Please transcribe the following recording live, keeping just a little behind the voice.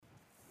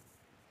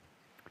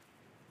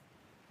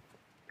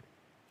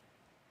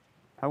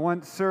I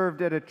once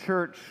served at a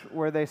church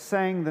where they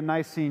sang the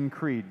Nicene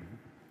Creed,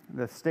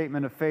 the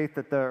statement of faith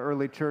that the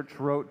early church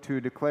wrote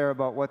to declare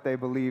about what they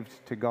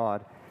believed to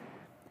God.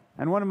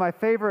 And one of my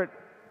favorite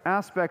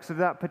aspects of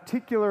that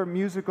particular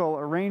musical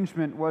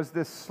arrangement was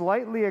this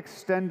slightly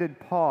extended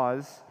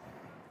pause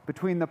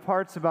between the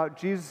parts about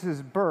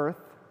Jesus' birth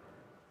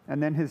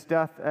and then his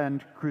death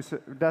and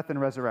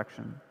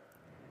resurrection.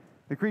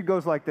 The creed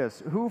goes like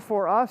this: "Who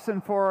for us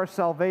and for our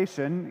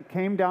salvation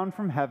came down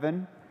from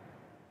heaven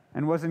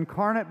and was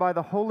incarnate by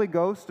the Holy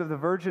Ghost of the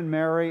Virgin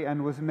Mary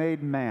and was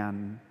made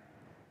man."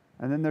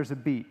 And then there's a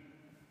beat,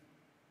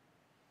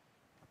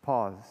 a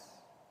pause,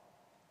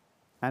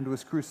 "and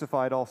was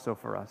crucified also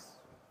for us."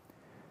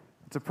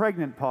 It's a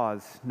pregnant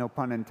pause, no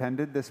pun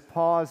intended, this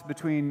pause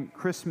between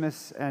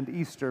Christmas and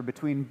Easter,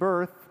 between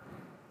birth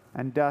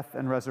and death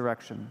and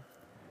resurrection.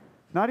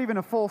 Not even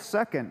a full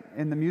second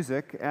in the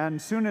music,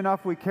 and soon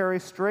enough we carry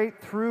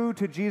straight through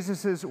to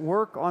Jesus'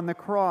 work on the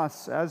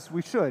cross, as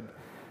we should.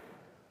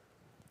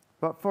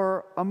 But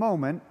for a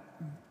moment,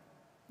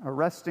 a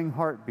resting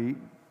heartbeat,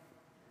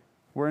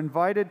 we're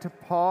invited to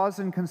pause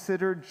and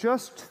consider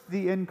just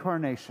the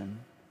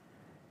incarnation.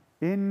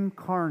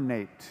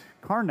 Incarnate.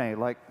 Carne,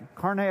 like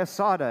carne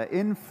asada,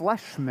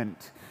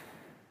 enfleshment.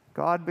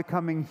 God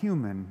becoming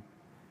human,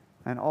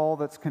 and all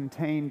that's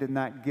contained in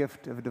that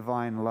gift of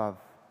divine love.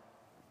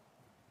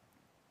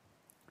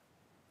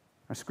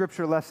 Our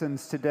scripture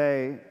lessons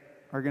today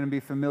are going to be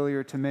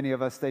familiar to many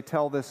of us. They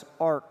tell this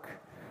arc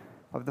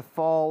of the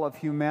fall of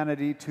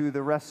humanity to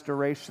the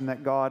restoration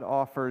that God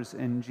offers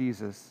in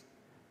Jesus.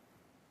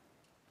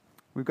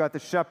 We've got the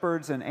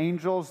shepherds and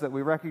angels that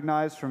we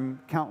recognize from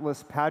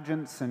countless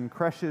pageants and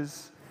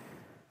creches,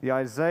 the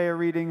Isaiah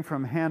reading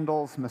from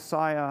Handel's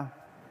Messiah.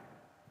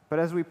 But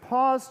as we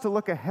pause to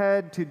look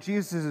ahead to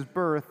Jesus'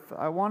 birth,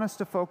 I want us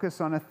to focus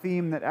on a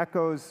theme that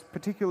echoes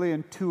particularly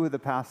in two of the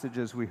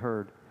passages we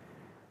heard,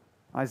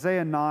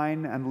 Isaiah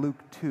 9 and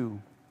Luke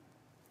 2.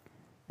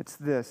 It's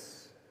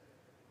this: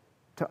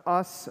 "To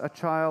us a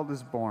child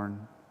is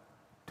born,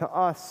 to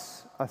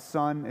us a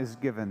son is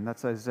given,"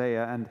 that's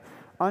Isaiah, and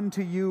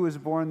 "unto you is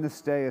born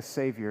this day a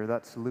Savior,"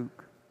 that's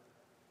Luke.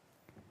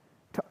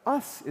 To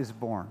us is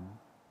born,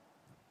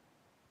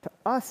 to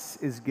us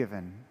is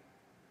given,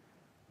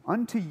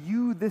 unto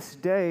you this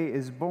day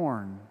is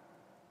born.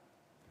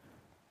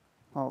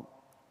 Well,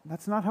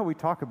 that's not how we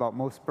talk about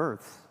most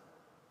births.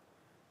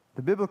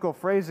 The biblical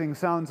phrasing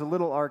sounds a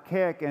little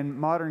archaic in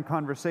modern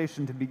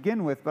conversation to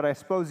begin with, but I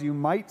suppose you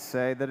might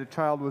say that a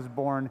child was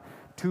born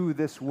to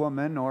this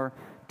woman or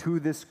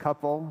to this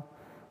couple.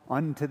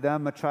 Unto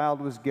them a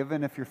child was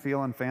given, if you're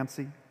feeling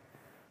fancy.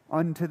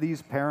 Unto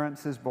these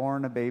parents is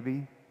born a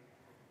baby.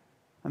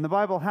 And the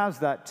Bible has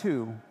that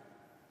too.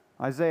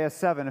 Isaiah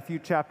 7, a few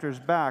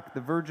chapters back,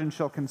 "The virgin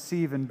shall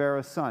conceive and bear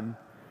a son."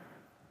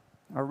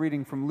 Our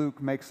reading from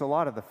Luke makes a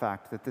lot of the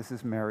fact that this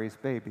is Mary's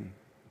baby.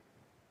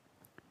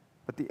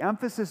 But the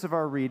emphasis of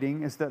our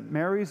reading is that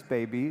Mary's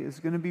baby is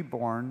going to be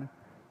born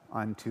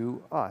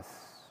unto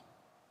us.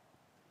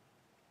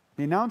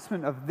 The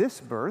announcement of this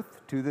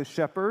birth to the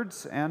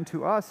shepherds and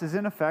to us is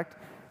in effect,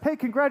 "Hey,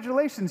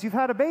 congratulations, you've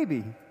had a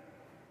baby."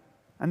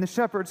 And the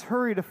shepherds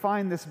hurry to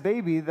find this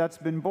baby that's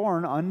been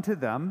born unto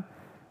them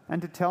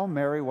and to tell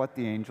Mary what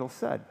the angel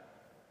said.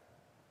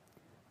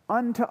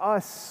 "Unto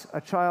us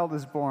a child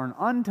is born,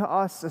 unto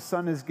us a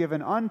son is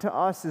given, unto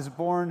us is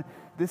born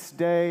this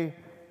day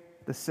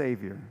the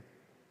Savior."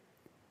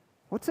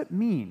 What's it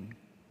mean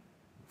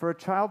for a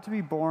child to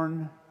be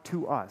born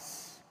to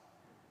us,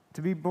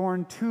 to be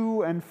born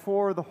to and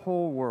for the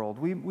whole world?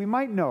 We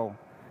might know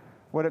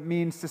what it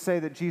means to say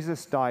that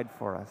Jesus died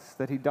for us,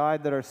 that he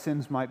died that our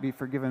sins might be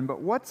forgiven,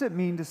 but what's it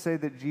mean to say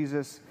that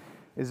Jesus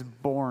is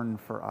born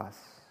for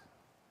us?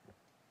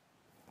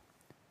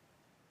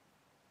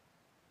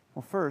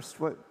 Well, first,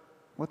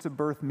 what's a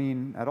birth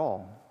mean at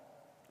all?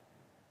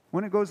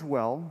 When it goes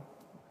well,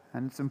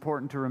 and it's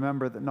important to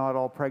remember that not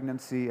all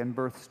pregnancy and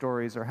birth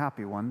stories are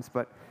happy ones,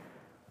 but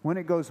when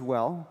it goes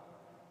well,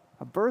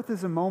 a birth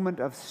is a moment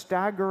of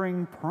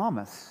staggering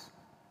promise.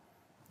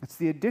 It's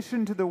the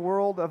addition to the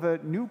world of a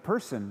new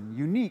person,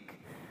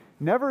 unique,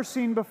 never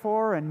seen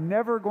before and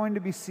never going to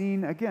be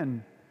seen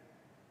again.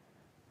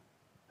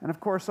 And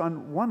of course,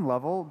 on one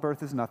level,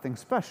 birth is nothing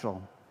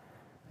special.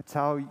 It's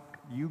how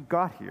you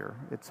got here.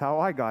 It's how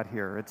I got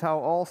here. It's how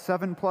all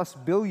 7+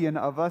 billion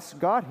of us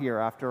got here,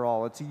 after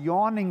all. It's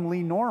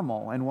yawningly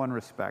normal in one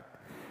respect.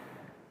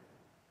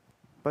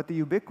 But the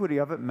ubiquity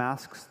of it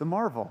masks the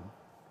marvel.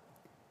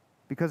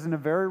 Because in a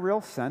very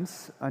real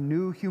sense, a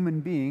new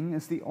human being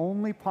is the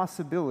only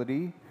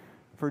possibility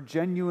for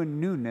genuine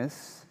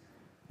newness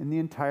in the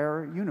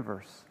entire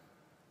universe.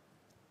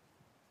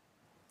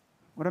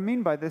 What I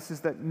mean by this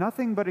is that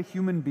nothing but a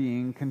human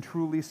being can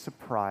truly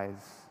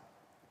surprise.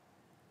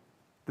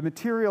 The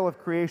material of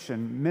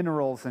creation,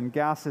 minerals and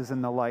gases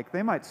and the like,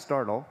 they might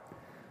startle.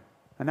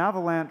 An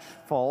avalanche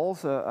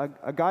falls,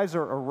 a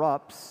geyser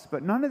erupts,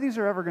 but none of these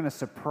are ever going to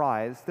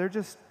surprise. They're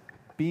just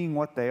being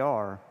what they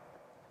are.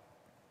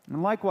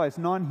 And likewise,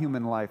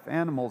 non-human life,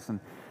 animals and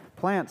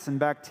Plants and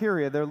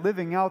bacteria, they're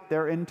living out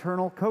their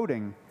internal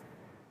coding.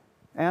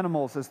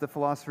 Animals, as the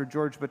philosopher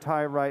George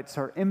Bataille writes,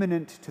 are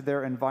immanent to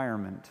their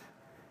environment.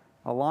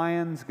 A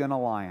lion's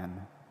gonna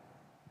lion,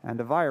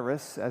 and a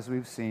virus, as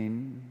we've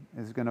seen,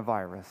 is gonna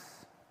virus.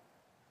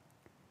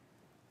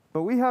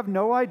 But we have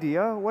no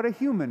idea what a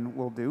human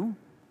will do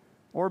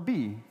or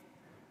be.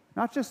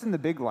 Not just in the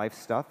big life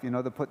stuff,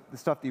 the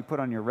stuff that you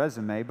put on your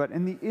resume, but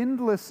in the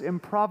endless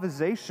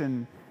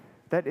improvisation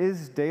that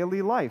is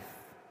daily life.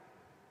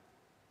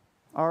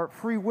 Our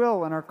free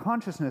will and our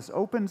consciousness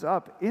opens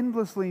up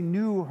endlessly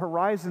new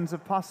horizons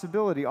of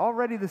possibility.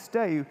 Already this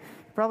day, you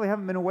probably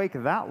haven't been awake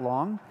that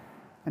long,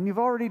 and you've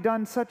already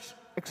done such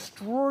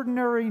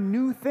extraordinary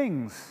new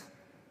things.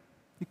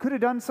 You could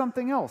have done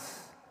something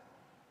else,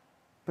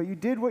 but you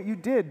did what you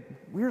did.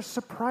 We're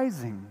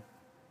surprising.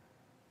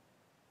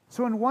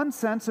 So in one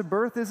sense, a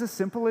birth is a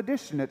simple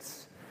addition.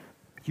 It's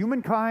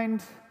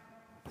humankind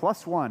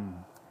plus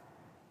one.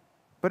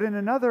 But in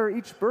another,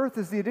 each birth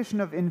is the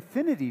addition of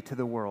infinity to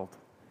the world,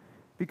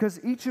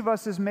 because each of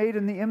us is made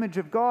in the image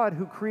of God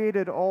who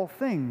created all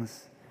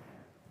things,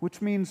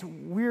 which means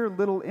we're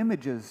little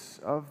images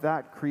of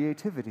that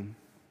creativity.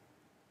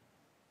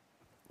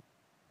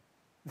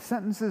 The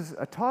sentences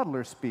a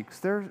toddler speaks,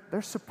 they're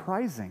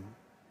surprising.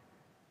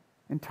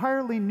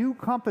 Entirely new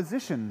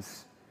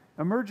compositions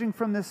emerging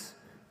from this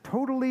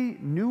totally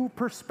new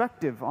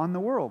perspective on the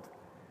world.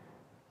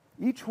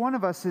 Each one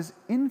of us is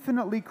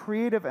infinitely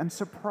creative and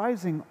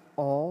surprising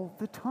all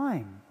the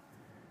time.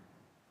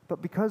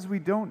 But because we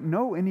don't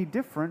know any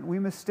different, we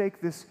mistake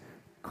this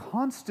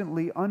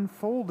constantly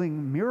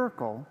unfolding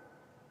miracle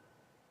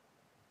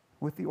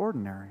with the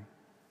ordinary.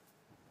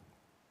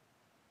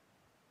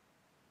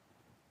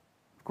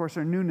 Of course,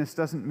 our newness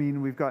doesn't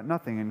mean we've got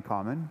nothing in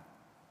common.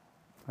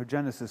 Our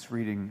Genesis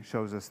reading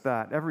shows us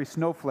that. Every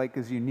snowflake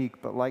is unique,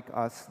 but like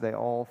us, they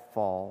all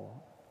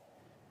fall.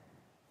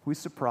 We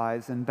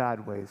surprise in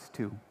bad ways,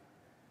 too.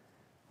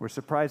 We're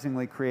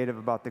surprisingly creative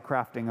about the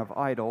crafting of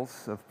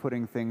idols, of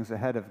putting things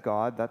ahead of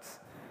God. That's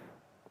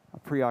a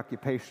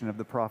preoccupation of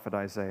the prophet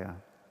Isaiah.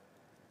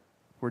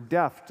 We're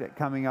deft at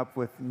coming up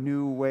with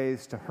new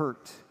ways to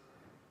hurt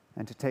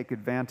and to take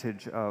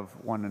advantage of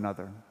one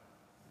another.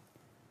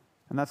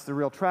 And that's the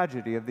real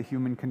tragedy of the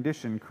human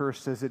condition,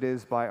 cursed as it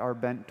is by our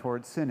bent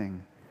towards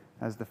sinning,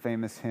 as the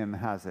famous hymn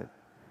has it.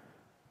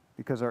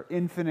 Because our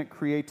infinite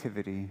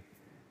creativity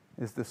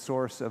is the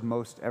source of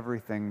most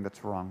everything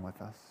that's wrong with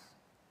us.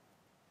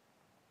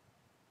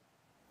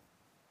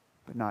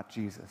 But not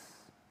Jesus.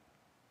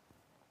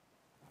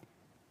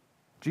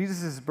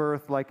 Jesus'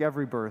 birth, like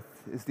every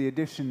birth, is the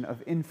addition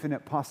of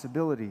infinite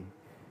possibility,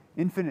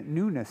 infinite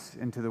newness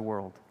into the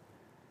world.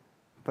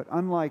 But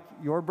unlike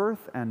your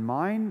birth and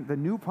mine, the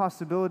new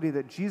possibility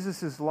that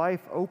Jesus'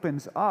 life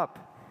opens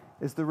up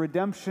is the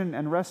redemption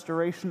and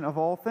restoration of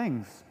all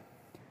things.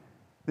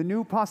 The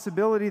new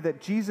possibility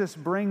that Jesus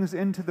brings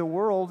into the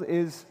world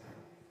is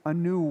a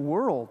new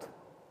world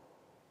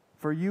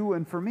for you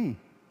and for me.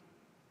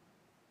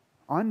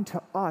 Unto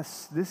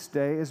us this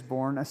day is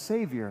born a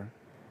Savior,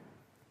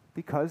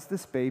 because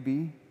this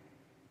baby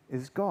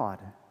is God.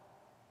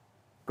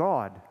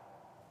 God,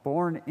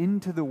 born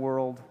into the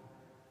world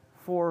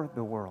for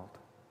the world.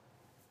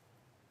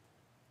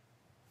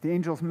 The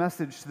angel's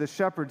message to the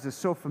shepherds is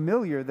so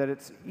familiar that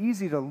it's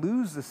easy to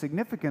lose the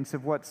significance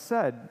of what's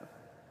said.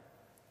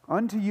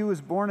 Unto you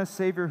is born a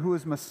Savior who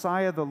is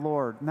Messiah the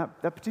Lord. And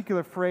that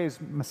particular phrase,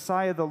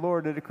 Messiah the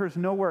Lord, it occurs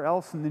nowhere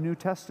else in the New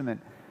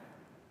Testament.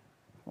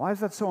 Why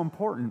is that so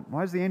important?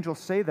 Why does the angel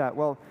say that?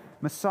 Well,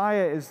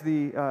 Messiah is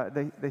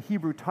the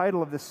Hebrew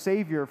title of the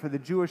Savior for the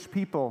Jewish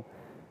people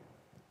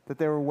that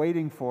they were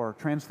waiting for,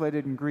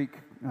 translated in Greek,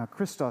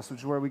 Christos, which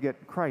is where we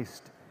get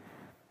Christ.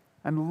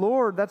 And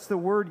Lord, that's the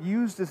word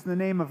used as the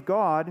name of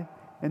God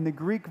in the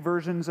Greek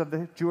versions of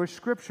the Jewish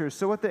scriptures.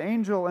 So what the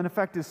angel, in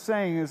effect, is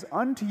saying is,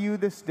 unto you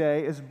this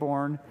day is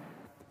born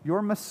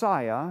your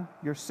Messiah,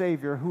 your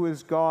Savior, who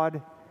is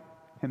God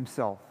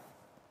himself.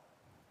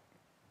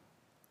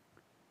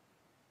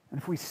 And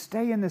if we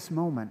stay in this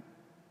moment,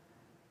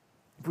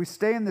 if we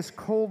stay in this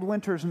cold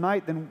winter's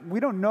night, then we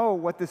don't know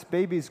what this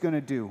baby's going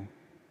to do.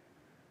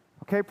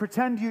 Okay,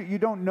 pretend you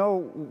don't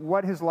know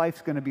what his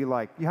life's going to be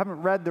like. You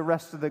haven't read the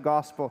rest of the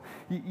gospel.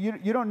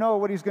 You don't know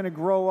what he's going to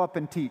grow up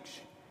and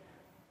teach.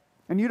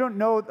 And you don't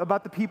know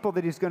about the people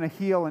that he's going to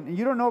heal. And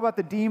you don't know about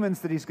the demons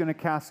that he's going to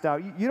cast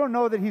out. You don't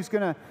know that he's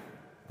going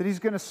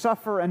to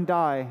suffer and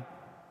die.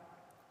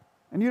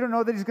 And you don't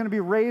know that he's going to be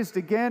raised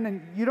again.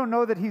 And you don't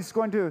know that he's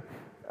going to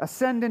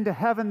ascend into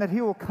heaven, that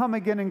he will come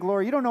again in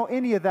glory. You don't know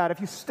any of that. If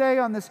you stay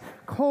on this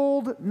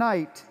cold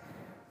night,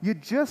 you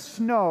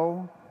just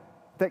know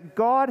that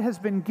God has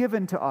been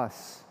given to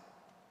us.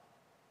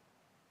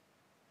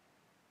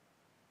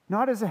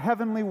 Not as a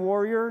heavenly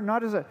warrior,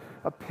 not as a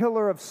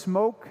pillar of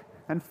smoke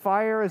and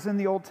fire as in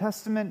the Old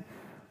Testament,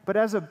 but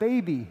as a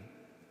baby.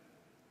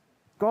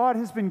 God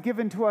has been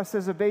given to us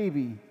as a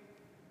baby,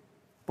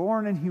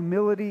 born in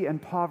humility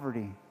and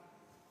poverty.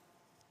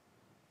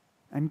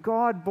 And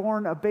God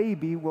born a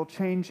baby will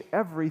change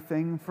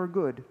everything for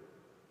good.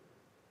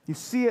 You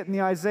see it in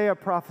the Isaiah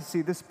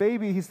prophecy. This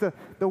baby, he's the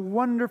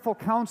wonderful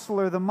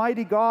counselor, the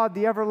mighty God,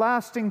 the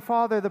everlasting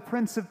Father, the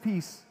Prince of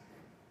Peace.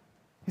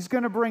 He's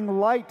going to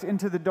bring light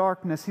into the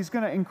darkness. He's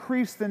going to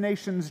increase the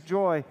nation's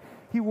joy.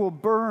 He will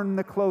burn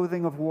the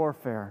clothing of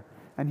warfare,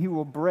 and he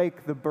will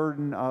break the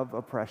burden of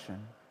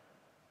oppression.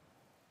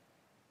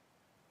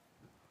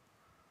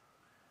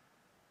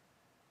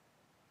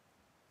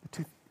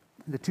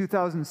 The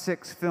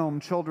 2006 film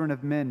Children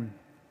of Men,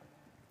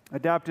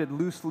 adapted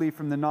loosely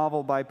from the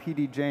novel by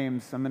P.D.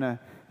 James. I'm going to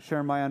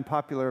share my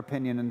unpopular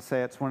opinion and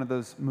say it's one of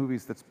those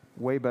movies that's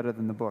way better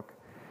than the book.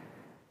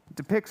 It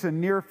depicts a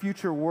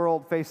near-future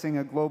world facing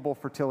a global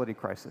fertility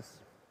crisis.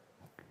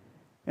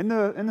 In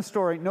the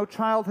story, no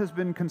child has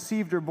been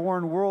conceived or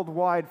born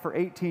worldwide for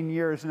 18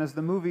 years, and as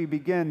the movie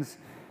begins,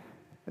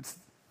 it's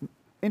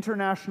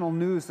international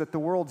news that the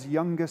world's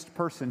youngest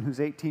person, who's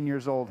 18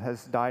 years old,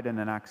 has died in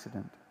an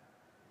accident.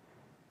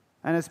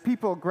 And as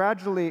people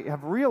gradually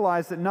have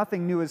realized that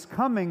nothing new is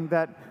coming,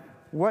 that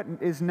what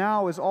is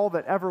now is all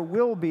that ever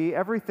will be,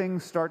 everything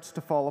starts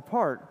to fall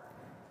apart.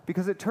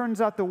 Because it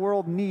turns out the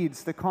world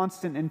needs the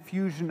constant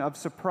infusion of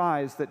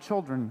surprise that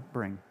children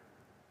bring.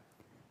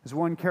 As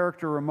one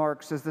character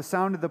remarks, as the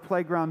sound of the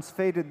playgrounds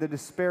faded, the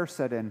despair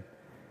set in.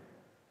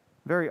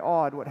 Very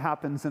odd what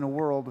happens in a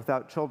world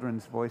without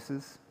children's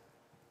voices.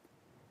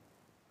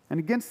 And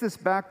against this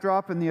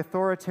backdrop in the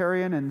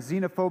authoritarian and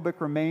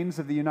xenophobic remains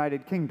of the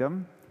United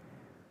Kingdom,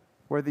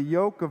 where the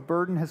yoke of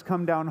burden has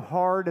come down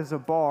hard as a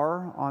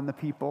bar on the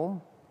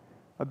people,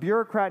 a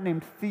bureaucrat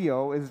named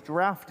Theo is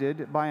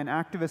drafted by an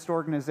activist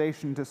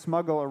organization to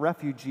smuggle a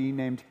refugee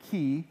named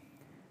Key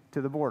to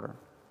the border.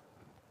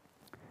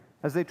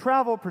 As they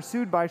travel,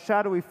 pursued by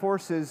shadowy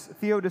forces,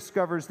 Theo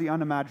discovers the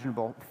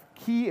unimaginable.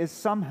 Key is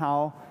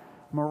somehow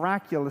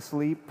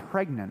miraculously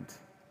pregnant,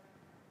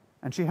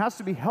 and she has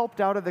to be helped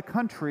out of the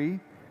country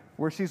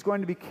where she's going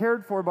to be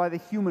cared for by the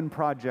Human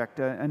Project,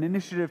 an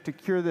initiative to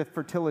cure the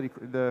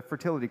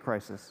fertility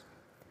crisis.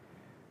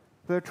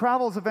 Their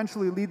travels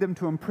eventually lead them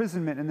to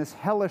imprisonment in this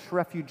hellish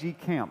refugee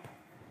camp.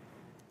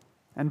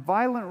 And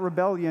violent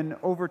rebellion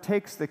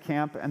overtakes the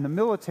camp, and the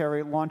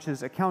military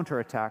launches a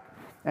counterattack.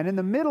 And in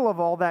the middle of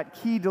all that,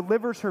 Key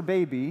delivers her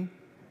baby,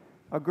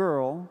 a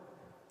girl,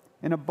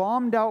 in a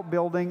bombed-out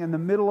building in the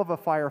middle of a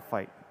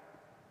firefight,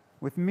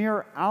 with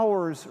mere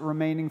hours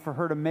remaining for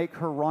her to make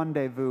her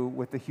rendezvous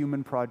with the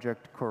Human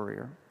Project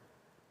courier.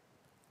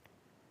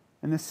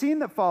 In the scene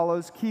that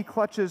follows, Key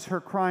clutches her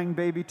crying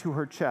baby to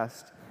her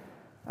chest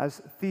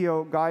as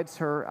Theo guides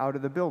her out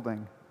of the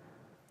building.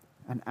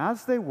 And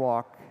as they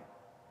walk,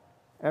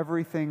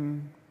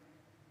 everything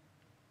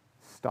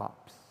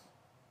stops.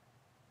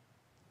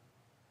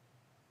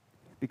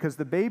 Because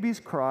the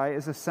baby's cry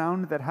is a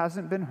sound that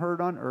hasn't been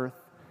heard on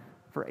earth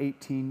for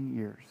 18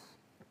 years.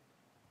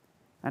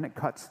 And it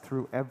cuts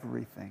through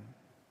everything.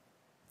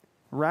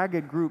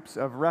 Ragged groups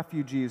of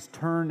refugees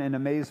turn in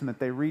amazement.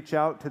 They reach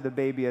out to the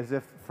baby as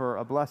if for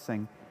a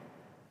blessing.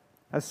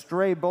 As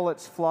stray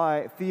bullets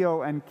fly,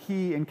 Theo and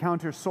Key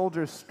encounter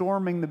soldiers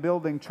storming the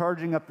building,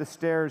 charging up the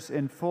stairs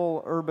in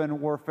full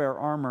urban warfare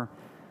armor.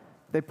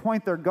 They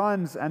point their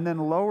guns and then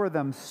lower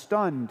them,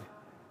 stunned,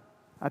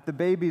 at the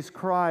baby's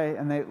cry,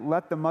 and they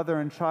let the mother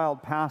and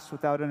child pass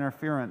without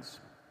interference.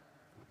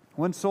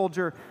 One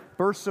soldier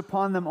bursts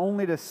upon them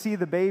only to see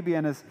the baby,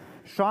 and as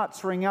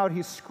shots ring out,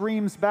 he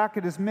screams back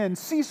at his men,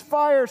 "Cease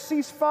fire!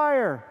 Cease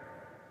fire!"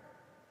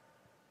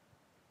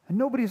 And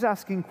nobody's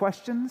asking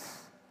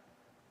questions.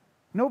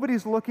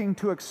 Nobody's looking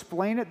to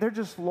explain it. They're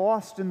just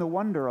lost in the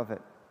wonder of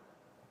it.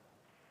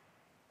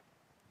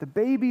 The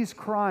baby's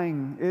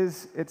crying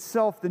is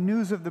itself the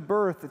news of the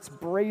birth. It's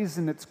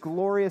brazen. It's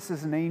glorious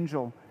as an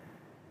angel.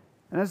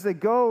 And as they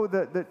go,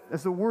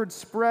 as the word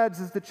spreads,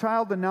 as the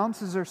child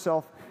announces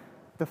herself,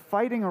 the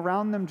fighting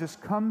around them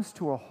just comes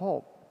to a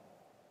halt.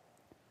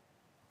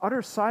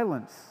 Utter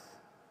silence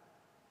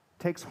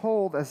takes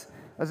hold as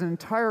an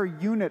entire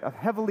unit of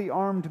heavily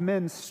armed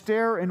men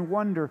stare in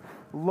wonder,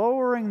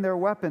 lowering their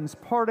weapons,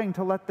 parting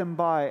to let them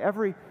by.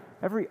 Every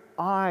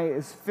eye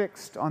is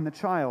fixed on the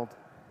child,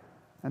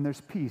 and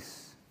there's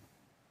peace.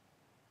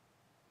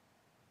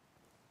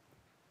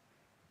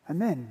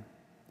 And then,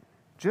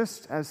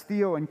 just as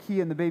Theo and Key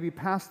and the baby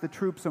pass the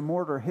troops, a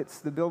mortar hits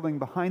the building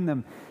behind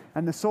them,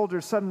 and the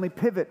soldiers suddenly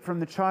pivot from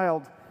the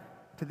child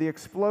to the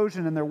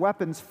explosion, and their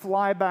weapons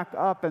fly back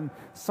up, and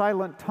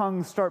silent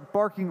tongues start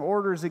barking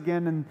orders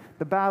again, and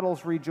the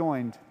battle's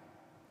rejoined.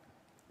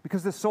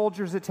 Because the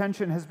soldiers'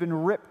 attention has been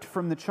ripped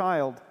from the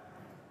child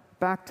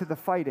back to the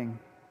fighting.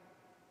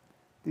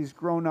 These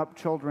grown-up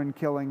children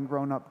killing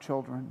grown-up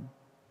children.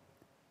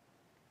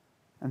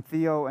 And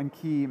Theo and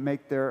Key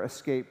make their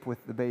escape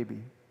with the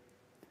baby.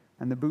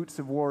 And the boots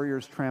of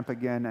warriors tramp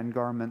again, and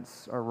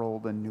garments are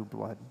rolled in new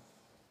blood.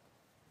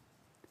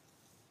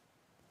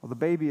 Well, the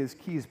baby is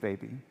Key's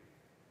baby,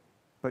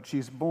 but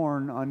she's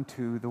born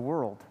unto the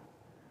world,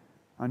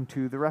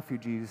 unto the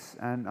refugees,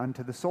 and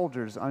unto the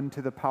soldiers, unto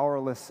the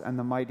powerless and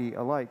the mighty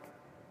alike.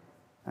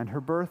 And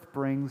her birth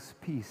brings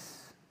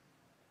peace.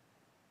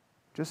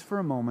 Just for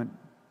a moment,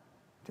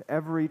 to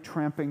every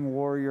tramping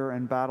warrior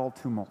and battle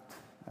tumult,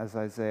 as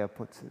Isaiah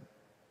puts it.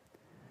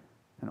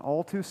 And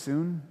all too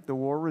soon, the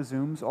war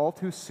resumes. All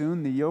too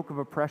soon, the yoke of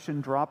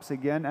oppression drops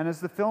again. And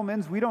as the film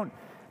ends, we don't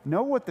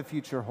know what the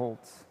future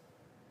holds.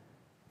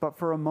 But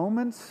for a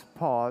moment's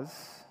pause,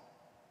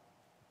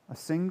 a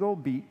single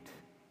beat,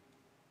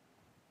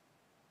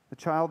 the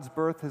child's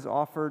birth has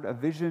offered a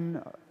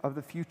vision of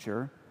the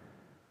future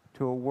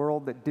to a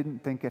world that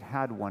didn't think it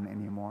had one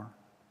anymore.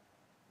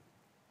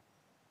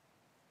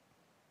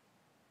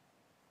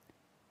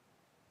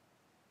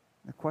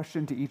 The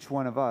question to each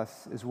one of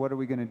us is, what are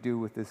we going to do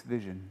with this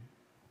vision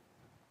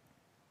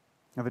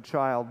of a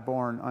child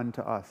born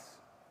unto us,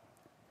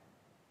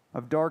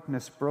 of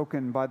darkness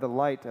broken by the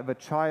light, of a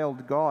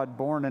child God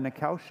born in a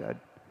cowshed,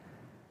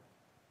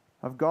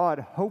 of God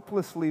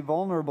hopelessly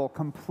vulnerable,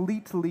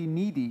 completely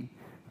needy,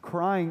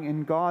 crying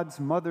in God's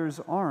mother's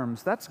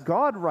arms? That's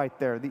God right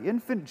there, the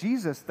infant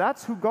Jesus.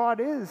 That's who God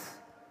is.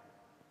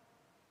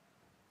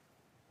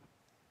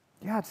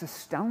 Yeah, it's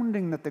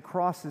astounding that the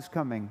cross is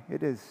coming.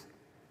 It is.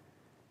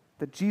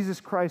 That Jesus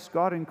Christ,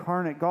 God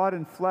incarnate, God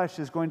in flesh,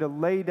 is going to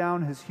lay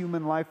down his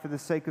human life for the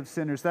sake of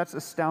sinners. That's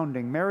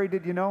astounding. Mary,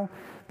 did you know?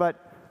 But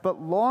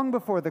long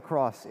before the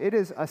cross, it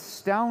is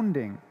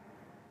astounding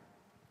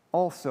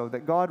also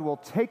that God will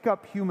take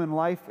up human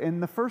life in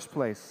the first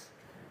place,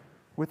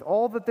 with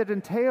all that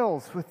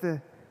entails, with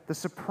the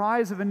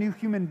surprise of a new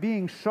human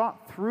being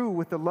shot through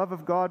with the love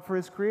of God for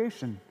his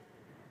creation.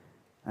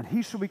 And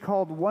he shall be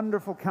called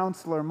Wonderful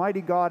Counselor,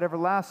 Mighty God,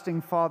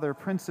 Everlasting Father,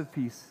 Prince of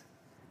Peace.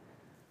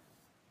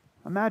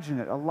 Imagine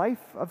it, a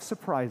life of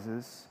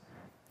surprises,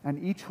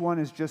 and each one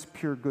is just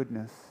pure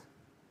goodness.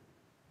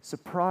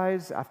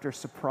 Surprise after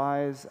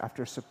surprise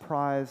after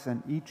surprise,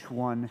 and each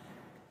one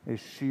is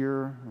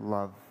sheer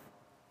love.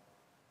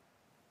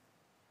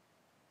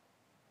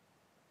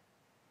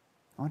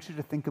 I want you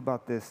to think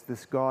about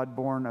this God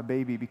born a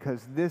baby,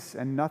 because this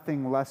and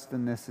nothing less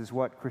than this is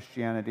what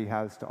Christianity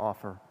has to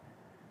offer.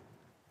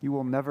 You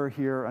will never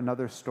hear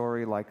another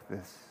story like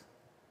this.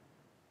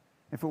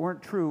 If it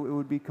weren't true, it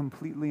would be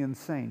completely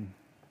insane.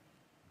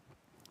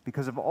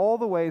 Because of all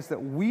the ways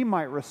that we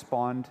might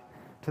respond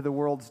to the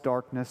world's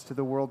darkness, to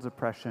the world's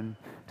oppression,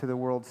 to the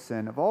world's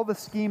sin, of all the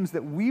schemes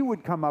that we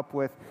would come up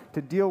with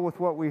to deal with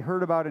what we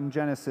heard about in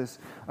Genesis,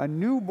 a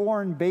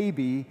newborn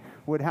baby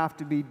would have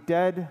to be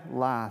dead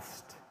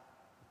last.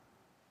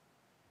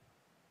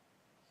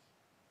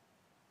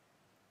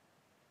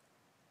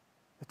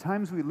 The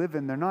times we live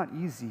in, they're not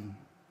easy.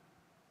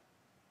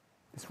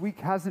 This week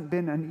hasn't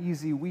been an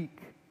easy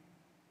week.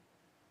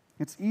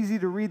 It's easy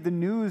to read the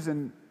news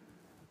and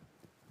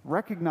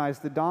recognize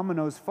the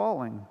dominoes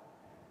falling.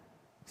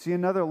 See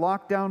another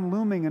lockdown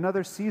looming,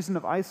 another season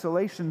of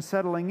isolation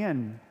settling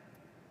in.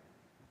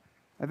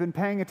 I've been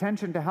paying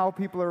attention to how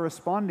people are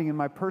responding in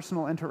my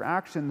personal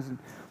interactions and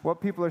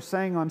what people are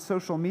saying on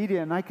social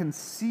media, and I can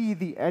see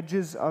the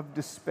edges of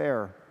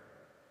despair.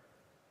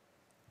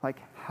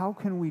 Like, how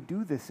can we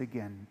do this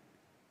again?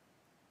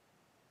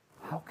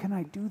 How can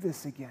I do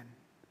this again?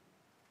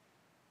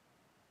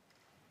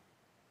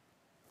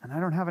 And I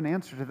don't have an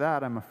answer to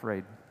that, I'm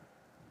afraid.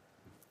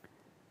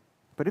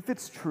 But if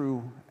it's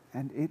true,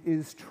 and it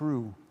is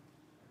true,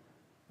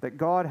 that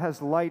God has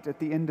light at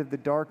the end of the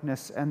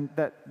darkness and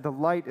that the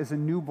light is a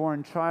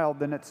newborn child,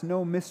 then it's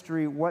no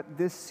mystery what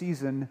this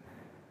season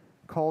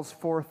calls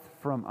forth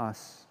from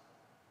us.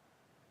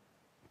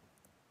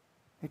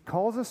 It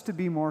calls us to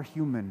be more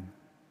human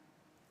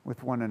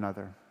with one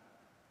another.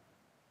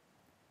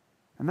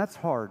 And that's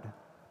hard.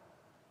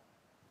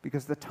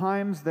 Because the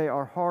times, they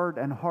are hard,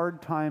 and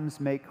hard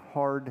times make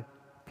hard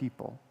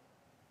people.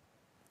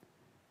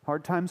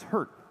 Hard times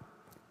hurt.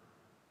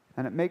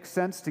 And it makes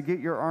sense to get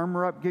your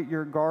armor up, get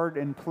your guard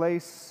in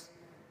place,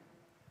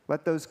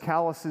 let those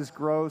calluses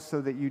grow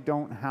so that you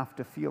don't have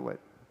to feel it.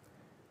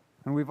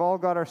 And we've all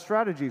got our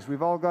strategies.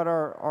 We've all got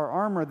our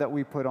armor that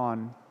we put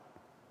on.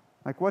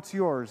 Like, what's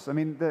yours? I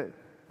mean,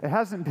 it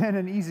hasn't been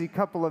an easy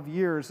couple of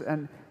years,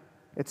 and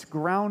it's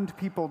ground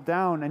people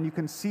down, and you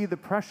can see the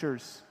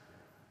pressures.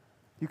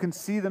 You can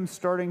see them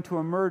starting to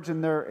emerge,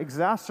 and they're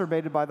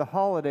exacerbated by the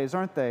holidays,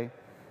 aren't they?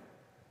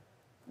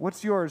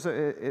 What's yours?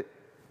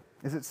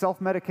 Is it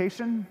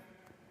self-medication?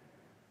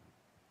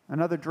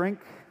 Another drink?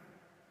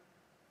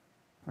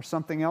 Or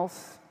something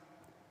else?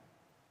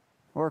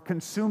 Or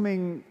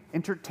consuming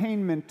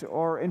entertainment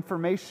or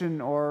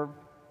information or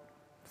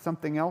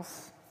something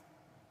else?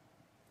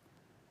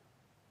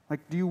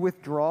 Like, do you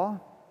withdraw?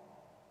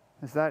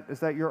 Is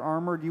that your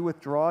armor? Do you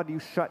withdraw? Do you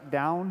shut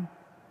down?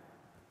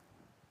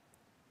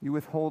 You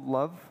withhold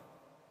love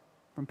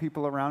from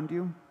people around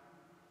you?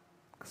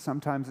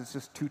 Sometimes it's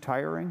just too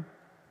tiring.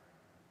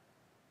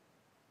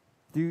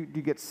 Do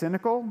you get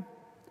cynical?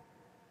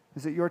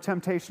 Is it your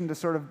temptation to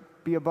sort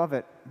of be above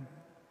it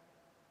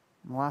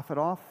and laugh it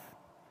off?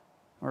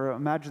 Or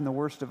imagine the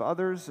worst of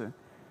others? Or do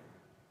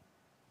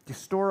you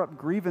store up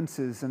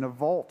grievances in a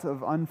vault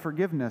of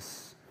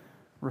unforgiveness,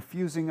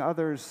 refusing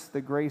others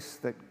the grace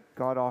that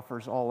God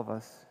offers all of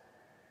us?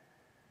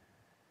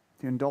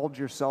 To indulge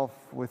yourself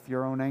with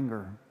your own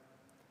anger.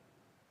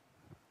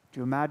 Do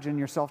you imagine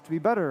yourself to be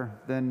better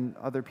than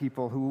other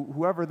people,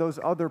 whoever those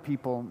other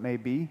people may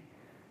be?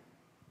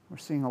 We're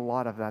seeing a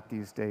lot of that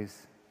these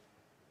days.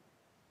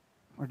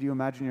 Or do you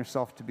imagine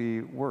yourself to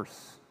be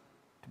worse,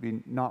 to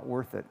be not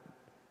worth it?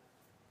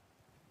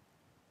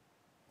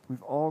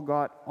 We've all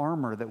got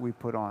armor that we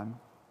put on.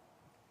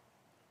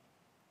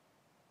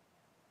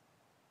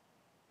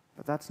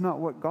 But that's not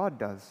what God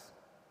does.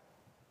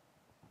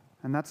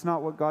 And that's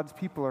not what God's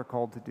people are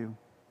called to do.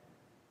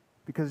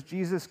 Because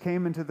Jesus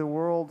came into the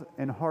world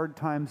in hard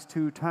times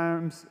too,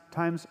 times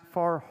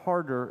far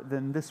harder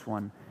than this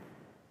one.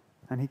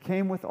 And he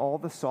came with all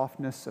the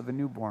softness of a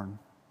newborn.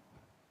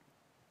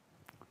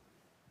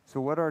 So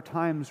what our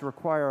times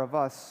require of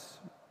us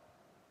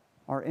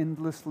are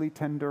endlessly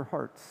tender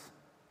hearts,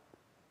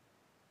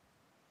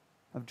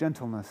 of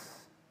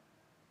gentleness,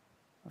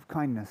 of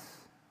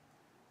kindness.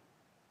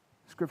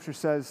 Scripture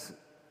says,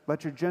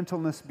 "Let your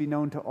gentleness be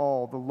known to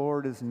all, the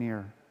Lord is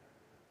near."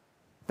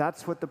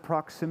 That's what the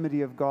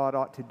proximity of God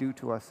ought to do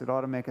to us. It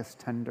ought to make us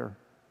tender,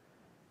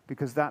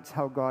 because that's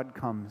how God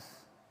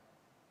comes.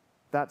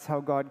 That's how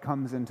God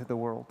comes into the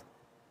world,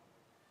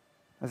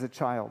 as a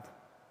child.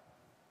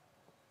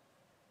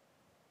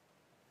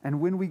 And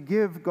when we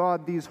give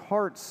God these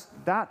hearts,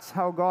 that's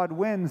how God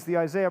wins. The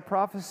Isaiah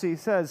prophecy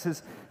says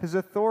his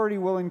authority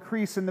will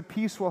increase and the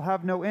peace will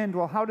have no end.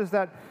 Well, how does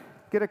that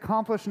get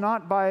accomplished?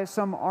 Not by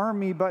some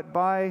army, but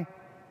by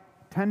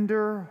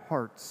tender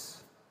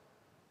hearts,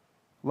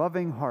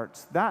 loving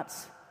hearts.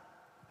 That's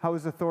how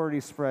his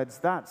authority spreads.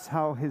 That's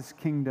how his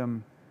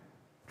kingdom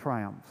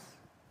triumphs.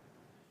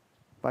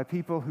 By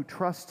people who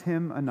trust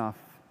him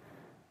enough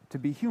to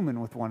be human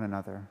with one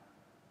another,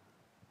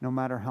 no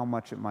matter how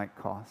much it might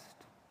cost.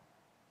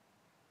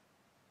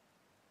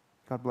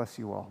 God bless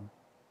you all.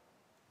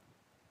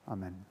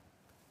 Amen.